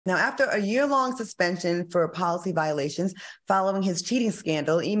Now, after a year-long suspension for policy violations following his cheating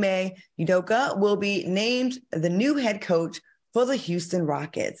scandal, Ime Udoka will be named the new head coach for the Houston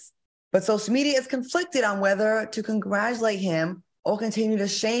Rockets. But social media is conflicted on whether to congratulate him or continue to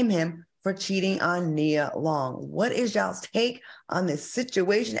shame him for cheating on Nia Long. What is y'all's take on this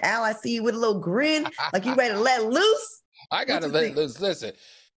situation? Al, I see you with a little grin, like you ready to let loose. I got to let loose. Listen,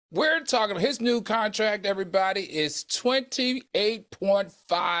 we're talking his new contract, everybody, is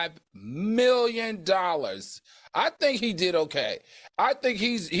 $28.5 million. I think he did okay. I think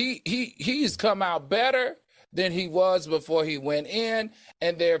he's come out better than he was before he went in.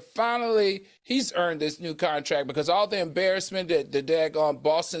 And he's earned this new contract because all the embarrassment that the daggone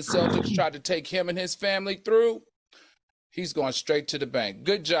Boston Celtics tried to take him and his family through, he's going straight to the bank.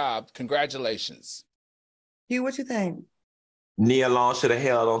 Good job. Congratulations. Hugh, what you think? Nia Long should have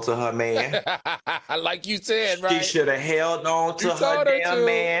held on to her man. Like you said, right? She should have held on to her damn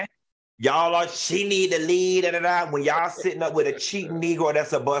man. She need to lead. When y'all sitting up with a cheating Negro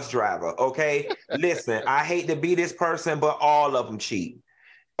that's a bus driver, okay? Listen, I hate to be this person, but all of them cheat,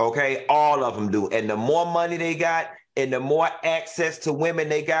 okay? All of them do. And the more money they got, and the more access to women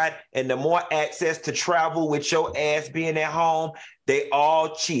they got, and the more access to travel with your ass being at home, they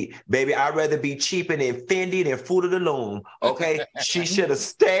all cheat. Baby, I'd rather be cheaper than Fendi than Fruit of the Loom, okay? She should have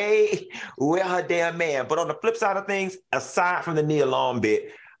stayed with her damn man. But on the flip side of things, aside from the Nia Long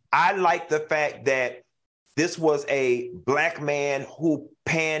bit, I like the fact that this was a Black man who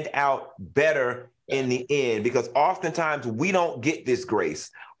panned out better in the end, because oftentimes we don't get this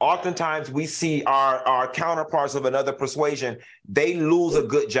grace. Oftentimes we see our counterparts of another persuasion, they lose a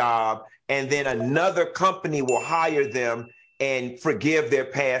good job, and then another company will hire them and forgive their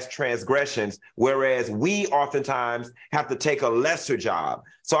past transgressions, whereas we oftentimes have to take a lesser job.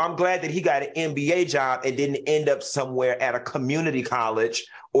 So I'm glad that he got an MBA job and didn't end up somewhere at a community college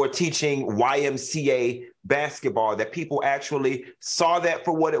or teaching YMCA basketball, that people actually saw that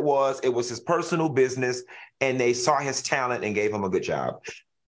for what it was. It was his personal business, and they saw his talent and gave him a good job.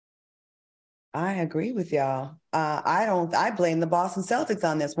 I agree with y'all. I blame the Boston Celtics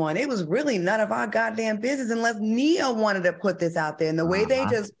on this one. It was really none of our goddamn business unless Nia wanted to put this out there. And the way they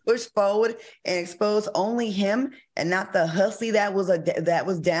just pushed forward and exposed only him and not the hussy that was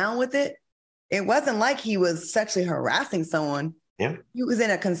down with it. It wasn't like he was sexually harassing someone. Yeah. He was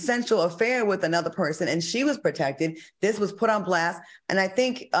in a consensual affair with another person and she was protected. This was put on blast. And I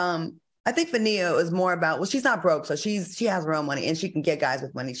think for Nia, it was more about, well, she's not broke, so she has her own money and she can get guys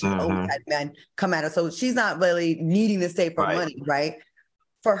with money. She always had men come at her, so she's not really needing to save for money, right?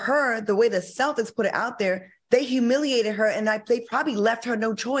 For her, the way the Celtics put it out there, they humiliated her, and they probably left her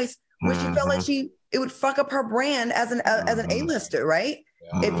no choice where she felt like it would fuck up her brand as an A-lister, right?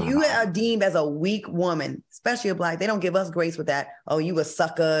 If you are deemed as a weak woman, especially a Black, they don't give us grace with that. Oh, you a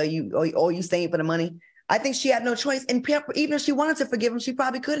sucker, you staying for the money. I think she had no choice, and even if she wanted to forgive him, she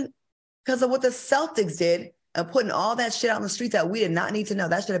probably couldn't. Because of what the Celtics did and putting all that shit out in the streets that we did not need to know.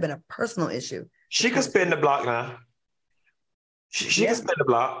 That should have been a personal issue. She could spin the block now. She can spin the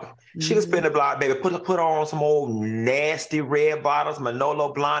block. She can spin the block, baby. Put on some old nasty red bottles,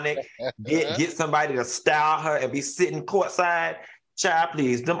 Manolo Blahnik. Get somebody to style her and be sitting courtside. Child,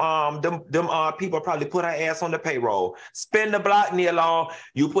 please. Them people probably put her ass on the payroll. Spin the block, Nia Long.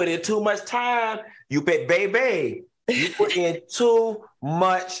 You put in too much time. You put in too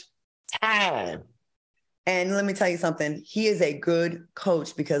much time. And let me tell you something. He is a good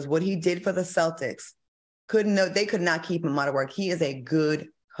coach because what he did for the Celtics, they could not keep him out of work. He is a good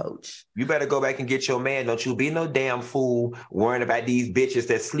coach. You better go back and get your man. Don't you be no damn fool worrying about these bitches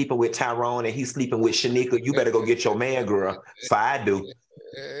that's sleeping with Tyrone and he's sleeping with Shanika. You better go get your man, girl. So I do.